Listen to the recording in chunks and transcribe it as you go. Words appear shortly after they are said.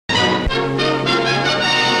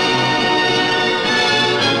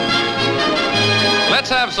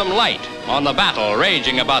some light on the battle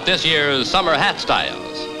raging about this year's summer hat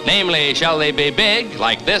styles. Namely, shall they be big,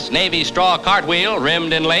 like this navy straw cartwheel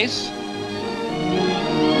rimmed in lace?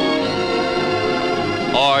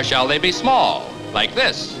 Or shall they be small, like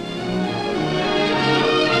this?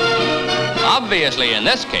 Obviously, in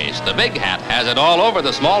this case, the big hat has it all over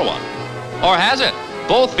the small one. Or has it?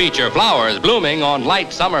 Both feature flowers blooming on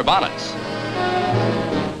light summer bonnets.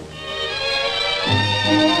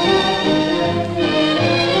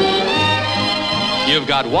 You've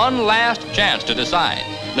got one last chance to decide.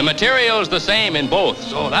 The material's the same in both,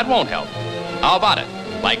 so that won't help. How about it?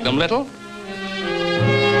 Like them little?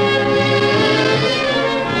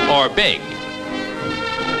 Or big?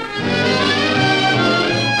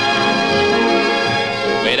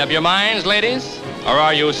 Made up your minds, ladies? Or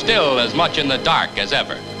are you still as much in the dark as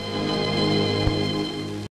ever?